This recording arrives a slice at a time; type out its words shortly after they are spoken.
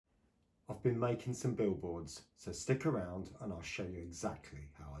I've been making some billboards, so stick around and I'll show you exactly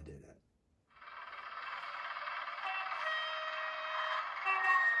how I did it.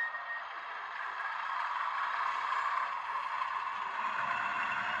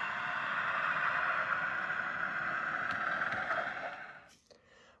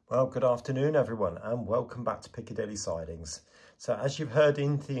 Well, good afternoon everyone and welcome back to Piccadilly Sidings. So as you've heard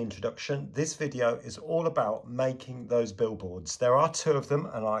in the introduction, this video is all about making those billboards. There are two of them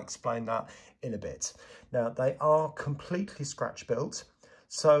and I'll explain that in a bit. Now they are completely scratch built.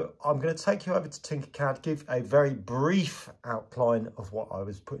 So I'm going to take you over to Tinkercad, give a very brief outline of what I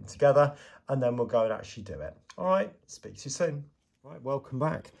was putting together, and then we'll go and actually do it. All right, speak to you soon. Right, welcome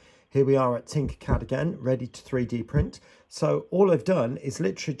back. Here we are at Tinkercad again, ready to 3D print. So all I've done is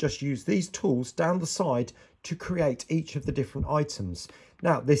literally just use these tools down the side to create each of the different items.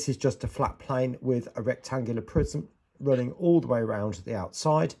 Now, this is just a flat plane with a rectangular prism running all the way around the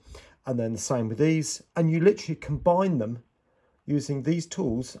outside. And then the same with these. And you literally combine them using these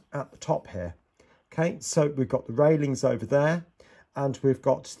tools at the top here. Okay, so we've got the railings over there, and we've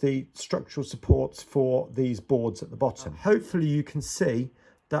got the structural supports for these boards at the bottom. Hopefully you can see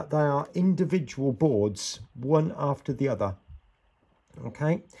that they are individual boards, one after the other.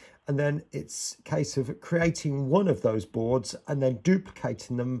 Okay, and then it's a case of creating one of those boards and then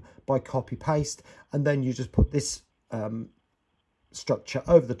duplicating them by copy paste, and then you just put this structure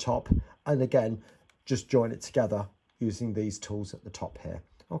over the top and again just join it together using these tools at the top here.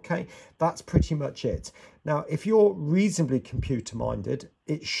 Okay, that's pretty much it. Now, if you're reasonably computer minded,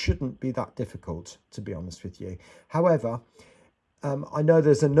 it shouldn't be that difficult, to be honest with you. However, I know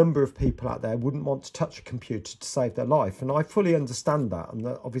there's a number of people out there who wouldn't want to touch a computer to save their life, and I fully understand that, and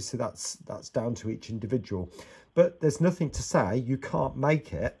obviously that's down to each individual. But there's nothing to say you can't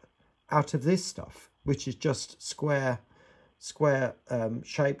make it out of this stuff, which is just square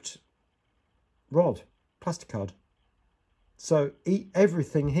shaped rod, plasticard. So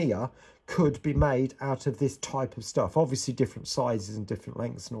everything here could be made out of this type of stuff. Obviously different sizes and different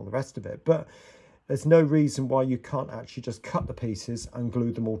lengths and all the rest of it, but there's no reason why you can't actually just cut the pieces and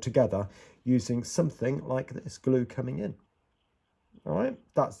glue them all together using something like this glue coming in. All right,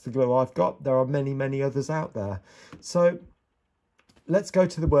 that's the glue I've got. There are many, many others out there. So let's go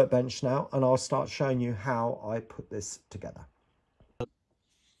to the workbench now and I'll start showing you how I put this together.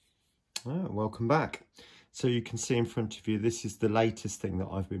 Welcome back. So you can see in front of you, this is the latest thing that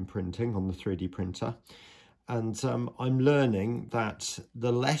I've been printing on the 3D printer. And I'm learning that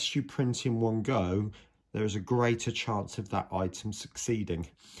the less you print in one go, there is a greater chance of that item succeeding.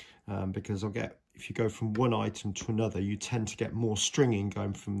 Because if you go from one item to another, you tend to get more stringing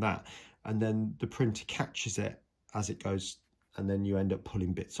going from that. And then the printer catches it as it goes, and then you end up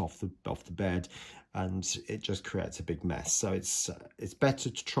pulling bits off the bed, and it just creates a big mess. So it's better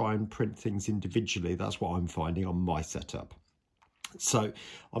to try and print things individually. That's what I'm finding on my setup. So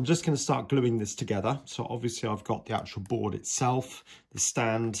I'm just going to start gluing this together. So obviously I've got the actual board itself, the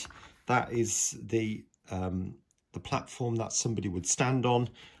stand, that is the platform that somebody would stand on.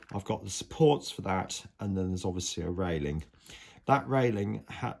 I've got the supports for that, and then there's obviously a railing. That railing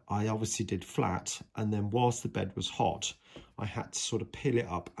I obviously did flat, and then whilst the bed was hot, I had to sort of peel it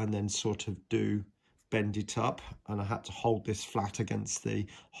up and then sort of bend it up, and I had to hold this flat against the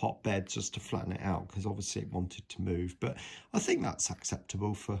hot bed just to flatten it out, because obviously it wanted to move. But I think that's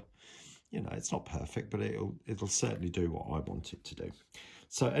acceptable for, you know, it's not perfect, but it'll certainly do what I want it to do.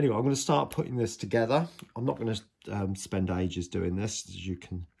 So anyway, I'm going to start putting this together. I'm not going to spend ages doing this, as you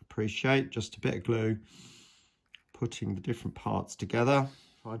can appreciate. Just a bit of glue, putting the different parts together,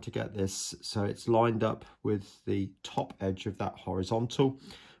 trying to get this so it's lined up with the top edge of that horizontal,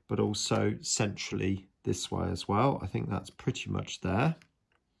 but also centrally this way as well. I think that's pretty much there.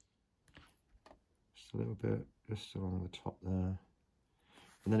 Just a little bit, just along the top there.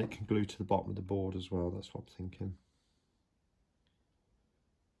 And then it can glue to the bottom of the board as well. That's what I'm thinking.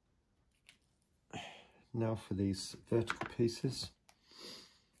 Now for these vertical pieces,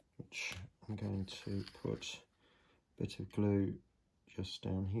 which I'm going to put a bit of glue just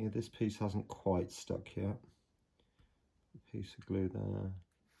down here. This piece hasn't quite stuck yet. A piece of glue there,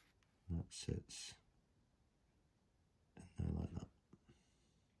 and that sits in there like that.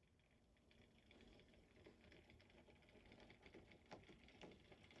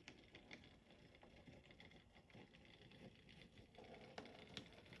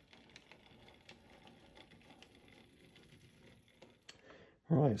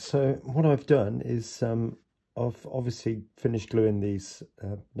 Right, so what I've done is I've obviously finished gluing these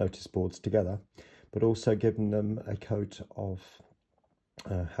notice boards together, but also given them a coat of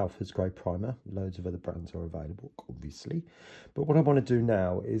Halford's Grey Primer. Loads of other brands are available, obviously. But what I want to do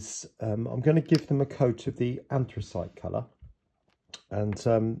now is I'm going to give them a coat of the anthracite colour. And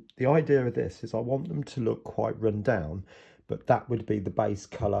the idea of this is I want them to look quite run down, but that would be the base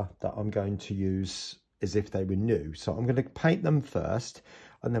colour that I'm going to use as if they were new. So I'm going to paint them first,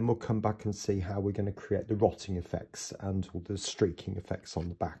 and then we'll come back and see how we're going to create the rotting effects and all the streaking effects on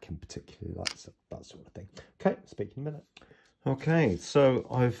the back in particular, that sort of thing. Okay, speak in a minute. Okay, so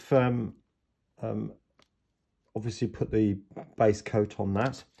I've obviously put the base coat on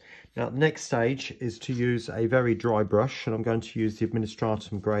that. Now, the next stage is to use a very dry brush, and I'm going to use the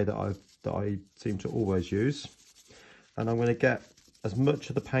Administratum Grey that I seem to always use. And I'm going to get as much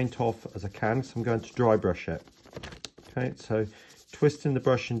of the paint off as I can, so I'm going to dry brush it. Okay, so twisting the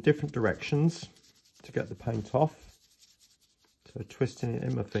brush in different directions to get the paint off. So twisting it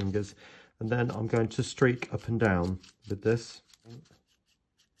in my fingers, and then I'm going to streak up and down with this.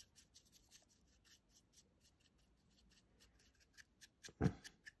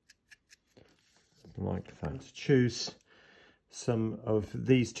 Like that. To choose some of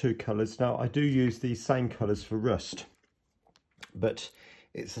these two colours. Now, I do use these same colours for rust, but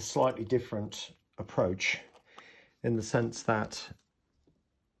it's a slightly different approach in the sense that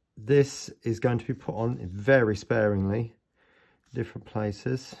this is going to be put on very sparingly, different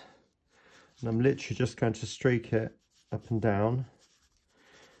places, and I'm literally just going to streak it up and down.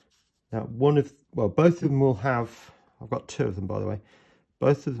 Now, both of them will have, I've got two of them by the way,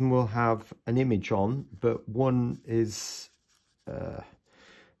 both of them will have an image on, but one is,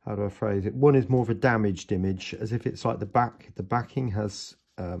 how do I phrase it? One is more of a damaged image, as if it's like the backing has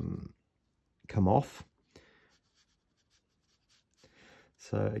come off.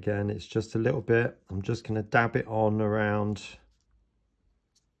 So again, it's just a little bit. I'm just going to dab it on around.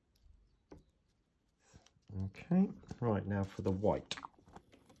 Okay, right, now for the white.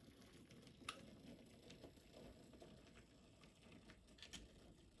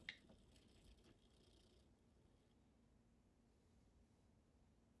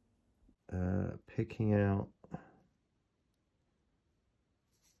 Picking out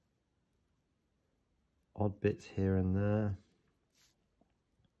odd bits here and there.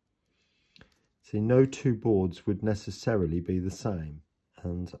 See, no two boards would necessarily be the same,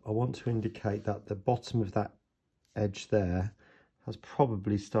 and I want to indicate that the bottom of that edge there has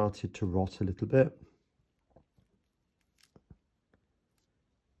probably started to rot a little bit.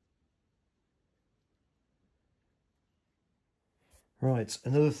 Right,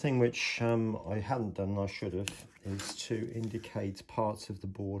 another thing which I hadn't done and I should have is to indicate parts of the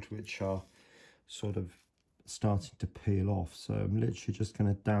board which are sort of starting to peel off. So I'm literally just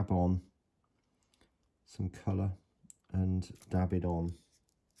going to dab on some colour and dab it on.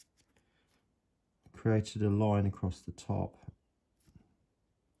 Created a line across the top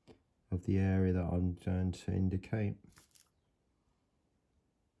of the area that I'm going to indicate.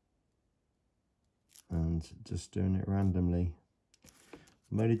 And just doing it randomly.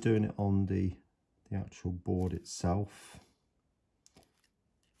 I'm only doing it on the actual board itself.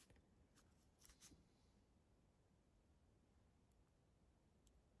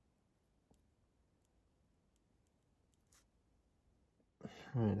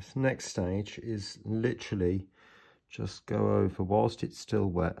 Right, this next stage is literally just go over whilst it's still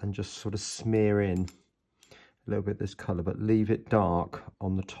wet and just sort of smear in a little bit of this colour, but leave it dark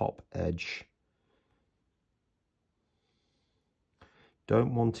on the top edge.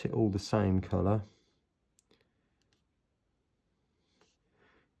 Don't want it all the same colour.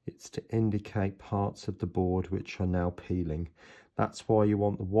 It's to indicate parts of the board which are now peeling. That's why you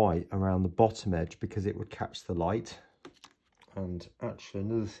want the white around the bottom edge, because it would catch the light. And actually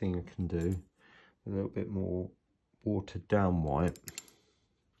another thing I can do, a little bit more watered down white,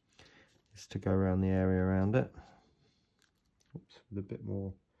 is to go around the area around it. Oops, with a bit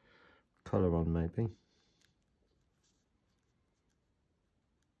more colour on maybe.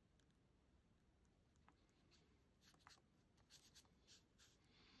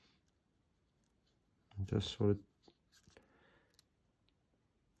 Just sort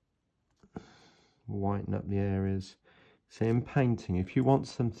of whiten up the areas. See, in painting, if you want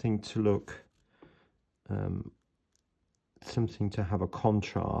something to look, something to have a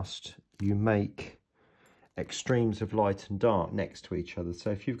contrast, you make extremes of light and dark next to each other.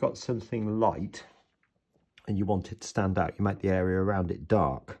 So if you've got something light and you want it to stand out, you make the area around it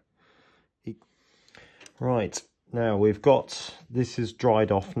dark. Right. Now we've got, this is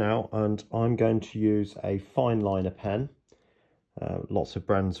dried off now, and I'm going to use a fine liner pen. Lots of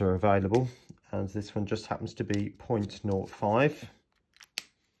brands are available, and this one just happens to be 0.05.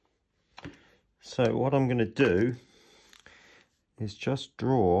 So what I'm going to do is just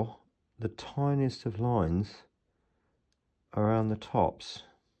draw the tiniest of lines around the tops,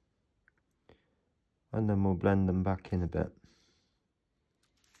 and then we'll blend them back in a bit.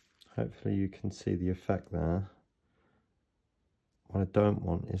 Hopefully you can see the effect there. What I don't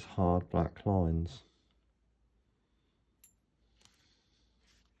want is hard black lines.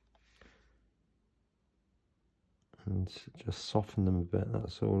 And just soften them a bit,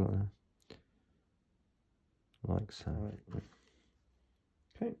 that's all. Like so. Right.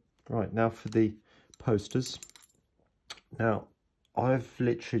 Okay, right, now for the posters. Now, I've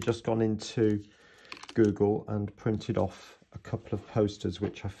literally just gone into Google and printed off a couple of posters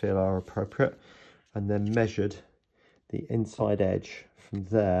which I feel are appropriate, and then measured the inside edge from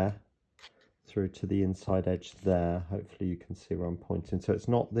there through to the inside edge there. Hopefully you can see where I'm pointing. So it's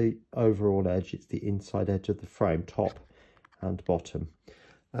not the overall edge, it's the inside edge of the frame, top and bottom.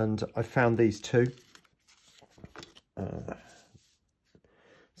 And I found these two.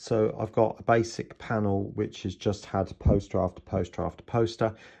 So I've got a basic panel which has just had poster after poster after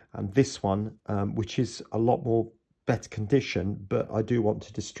poster, and this one which is a lot more better condition, but I do want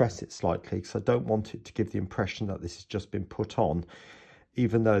to distress it slightly because I don't want it to give the impression that this has just been put on,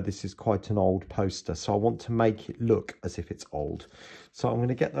 even though this is quite an old poster. So I want to make it look as if it's old. So I'm going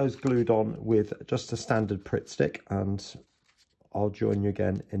to get those glued on with just a standard Pritt stick, and I'll join you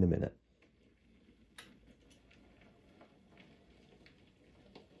again in a minute.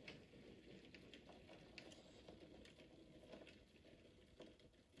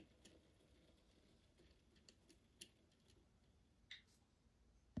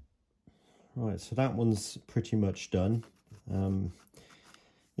 Right, so that one's pretty much done.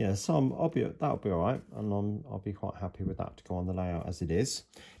 Yeah, so that'll be all right, and I'll be quite happy with that to go on the layout as it is.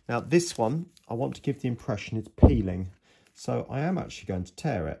 Now this one, I want to give the impression it's peeling, so I am actually going to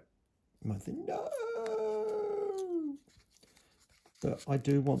tear it. You might think, no, but I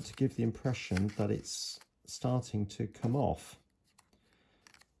do want to give the impression that it's starting to come off.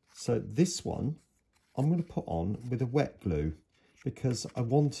 So this one, I'm going to put on with a wet glue, because I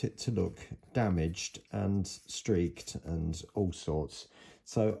want it to look damaged and streaked and all sorts.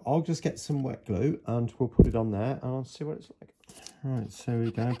 So I'll just get some wet glue and we'll put it on there and I'll see what it's like. Right, so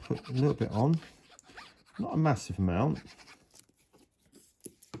we go, put a little bit on, not a massive amount.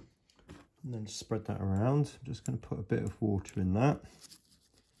 And then just spread that around. I'm just going to put a bit of water in that.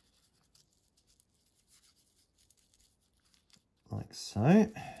 Like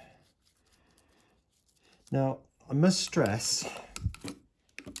so. Now, I must stress,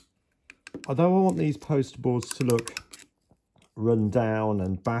 although I want these poster boards to look run down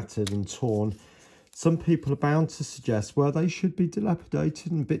and battered and torn, some people are bound to suggest, well, they should be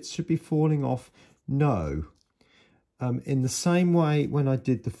dilapidated and bits should be falling off. No. In the same way when I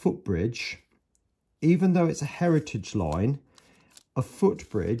did the footbridge, even though it's a heritage line, a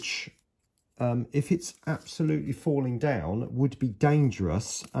footbridge, if it's absolutely falling down, would be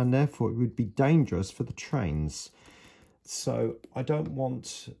dangerous, and therefore it would be dangerous for the trains. So I don't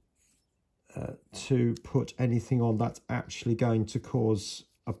want to put anything on that's actually going to cause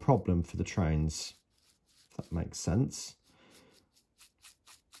a problem for the trains, if that makes sense.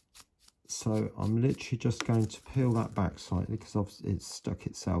 So I'm literally just going to peel that back slightly because it's stuck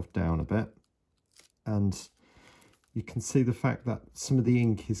itself down a bit. And you can see the fact that some of the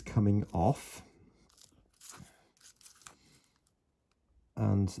ink is coming off.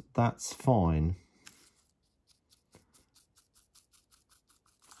 And that's fine.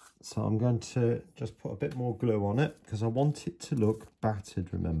 So I'm going to just put a bit more glue on it because I want it to look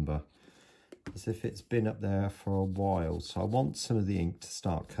battered, remember, as if it's been up there for a while. So I want some of the ink to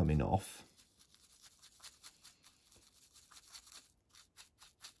start coming off.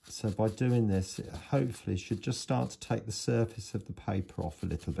 So by doing this, it hopefully should just start to take the surface of the paper off a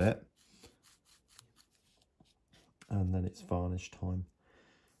little bit. And then it's varnish time.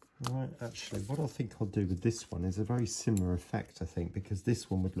 Right, actually, what I think I'll do with this one is a very similar effect, I think, because this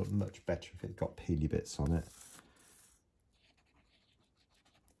one would look much better if it got peely bits on it.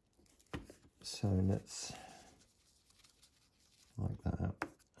 So let's like that up,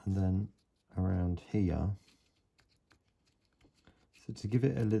 and then around here. So to give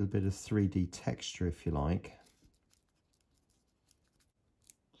it a little bit of 3D texture, if you like,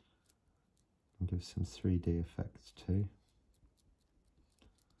 and give some 3D effects too.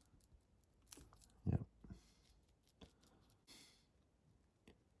 Yep.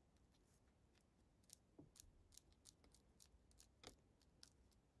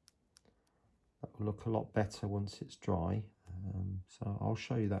 That will look a lot better once it's dry. So I'll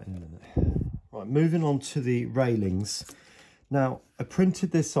show you that in a minute. Right, moving on to the railings. Now, I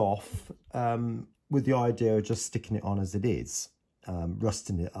printed this off with the idea of just sticking it on as it is.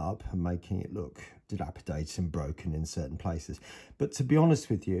 rusting it up and making it look dilapidated and broken in certain places. But to be honest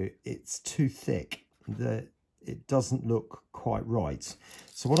with you, it's too thick. It doesn't look quite right.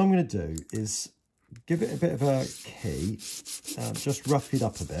 So what I'm going to do is give it a bit of a key, just rough it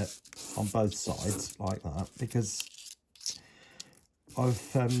up a bit on both sides like that, because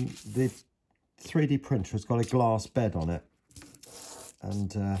the 3D printer has got a glass bed on it,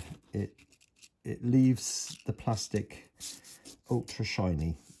 and it leaves the plastic ultra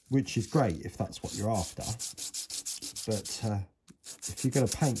shiny, which is great if that's what you're after. But if you're going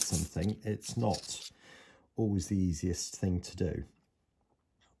to paint something, it's not always the easiest thing to do.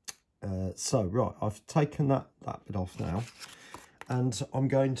 So right, I've taken that bit off now, and I'm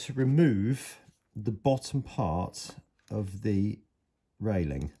going to remove the bottom part of the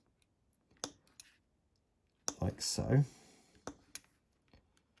railing like so,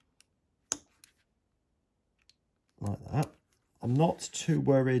 like that. I'm not too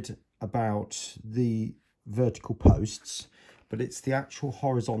worried about the vertical posts, but it's the actual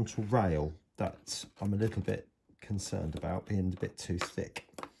horizontal rail that I'm a little bit concerned about being a bit too thick.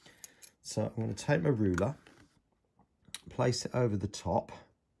 So I'm going to take my ruler, place it over the top,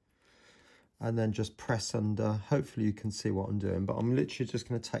 and then just press under. Hopefully you can see what I'm doing, but I'm literally just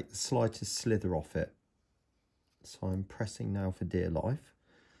going to take the slightest slither off it. So I'm pressing now for dear life,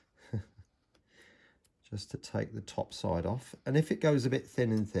 just to take the top side off. And if it goes a bit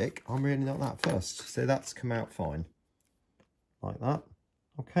thin and thick, I'm reeling out that first. So that's come out fine, like that.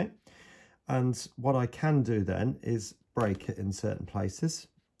 Okay. And what I can do then is break it in certain places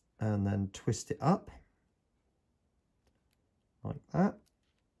and then twist it up like that.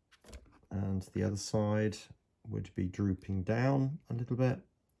 And the other side would be drooping down a little bit,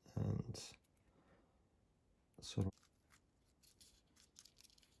 and sort of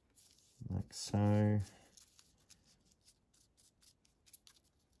like so.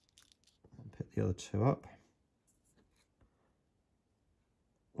 Pick the other two up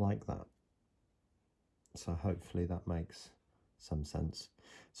like that. So hopefully that makes some sense.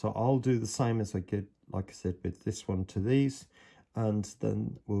 So I'll do the same as I did, like I said, with this one to these, and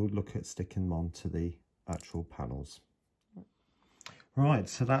then we'll look at sticking them onto the actual panels. Right,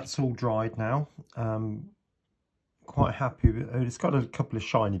 so that's all dried now. Quite happy with it. It's got a couple of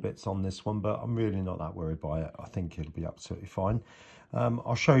shiny bits on this one, but I'm really not that worried by it. I think it'll be absolutely fine.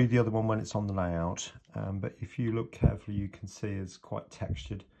 I'll show you the other one when it's on the layout, but if you look carefully you can see it's quite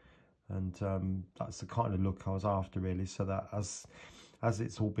textured, and that's the kind of look I was after really, so that as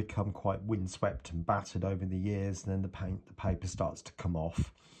it's all become quite windswept and battered over the years, and then the paper starts to come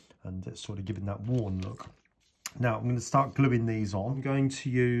off and it's sort of giving that worn look. Now I'm going to start gluing these on. I'm going to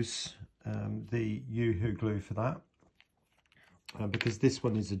use the Yoo-hoo glue for that, because this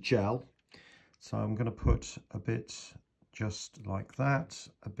one is a gel. So I'm going to put a bit just like that,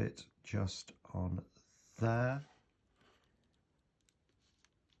 a bit just on there,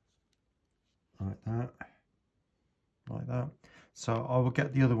 like that, like that. So I will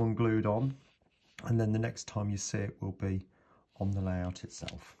get the other one glued on, and then the next time you see it will be on the layout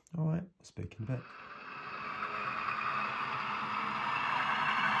itself. All right, I'll speak in a bit.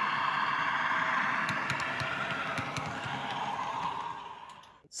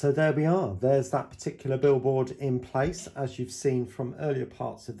 So there we are, there's that particular billboard in place, as you've seen from earlier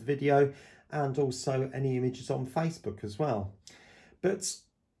parts of the video, and also any images on Facebook as well. But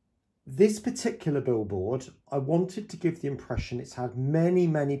this particular billboard, I wanted to give the impression it's had many,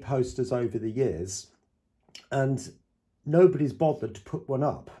 many posters over the years, and nobody's bothered to put one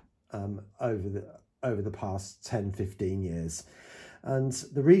up over the past 10, 15 years. And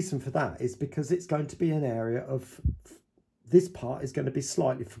the reason for that is because it's going to be an area of, this part is going to be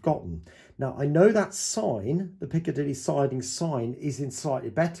slightly forgotten. Now, I know that sign, the Piccadilly siding sign, is in slightly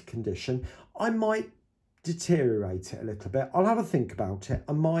better condition. I might deteriorate it a little bit. I'll have a think about it.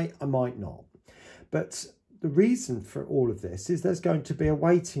 I might not. But the reason for all of this is there's going to be a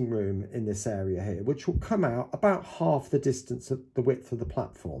waiting room in this area here, which will come out about half the distance of the width of the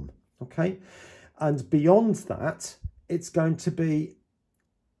platform. Okay. And beyond that, it's going to be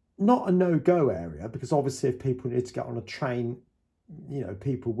not a no-go area, because obviously if people need to get on a train, you know,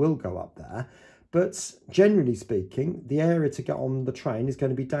 people will go up there. But generally speaking, the area to get on the train is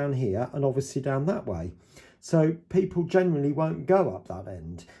going to be down here and obviously down that way. So people generally won't go up that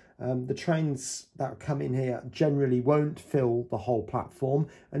end. The trains that come in here generally won't fill the whole platform.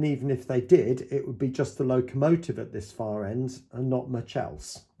 And even if they did, it would be just the locomotive at this far end and not much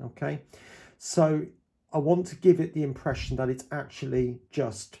else. Okay. So I want to give it the impression that it's actually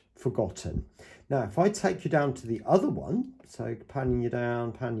just forgotten. Now, if I take you down to the other one, so pan you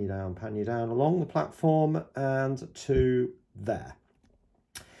down along the platform and to there.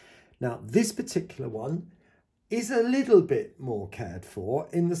 Now, this particular one is a little bit more cared for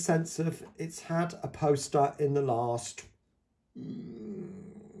in the sense of it's had a poster in the last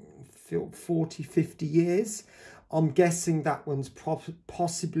 40, 50 years. I'm guessing that one's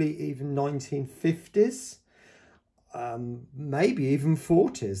possibly even 1950s, maybe even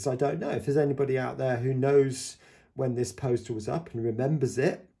 40s. I don't know. If there's anybody out there who knows when this poster was up and remembers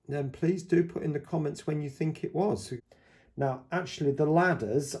it, then please do put in the comments when you think it was. Now, actually, the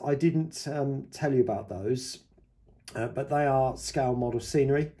ladders, I didn't tell you about those, but they are scale model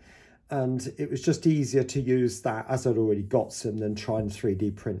scenery. And it was just easier to use that, as I'd already got some, than try and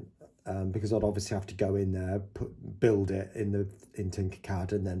 3D print, because I'd obviously have to go in there, build it in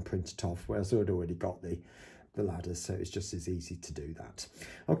Tinkercad and then print it off, whereas I'd already got the ladders, so it's just as easy to do that.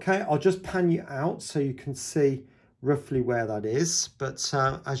 Okay, I'll just pan you out so you can see roughly where that is. But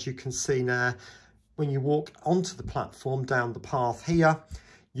as you can see now, when you walk onto the platform down the path here,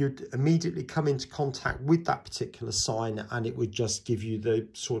 you'd immediately come into contact with that particular sign, and it would just give you the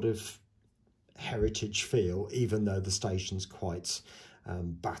sort of heritage feel, even though the station's quite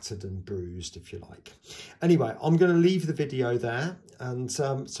battered and bruised, if you like. Anyway, I'm going to leave the video there, and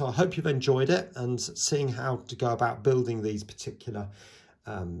so I hope you've enjoyed it and seeing how to go about building these particular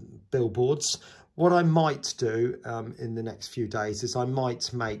billboards. What I might do in the next few days is I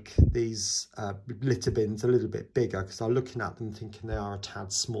might make these litter bins a little bit bigger, because I'm looking at them thinking they are a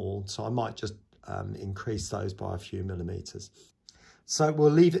tad small, so I might just increase those by a few millimeters. So we'll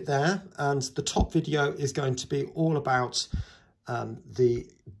leave it there, and the top video is going to be all about the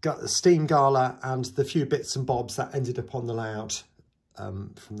Steam Gala and the few bits and bobs that ended up on the layout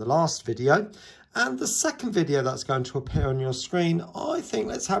from the last video. And the second video that's going to appear on your screen, I think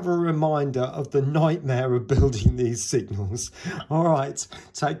let's have a reminder of the nightmare of building these signals. All right,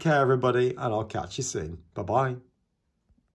 take care everybody, and I'll catch you soon. Bye-bye.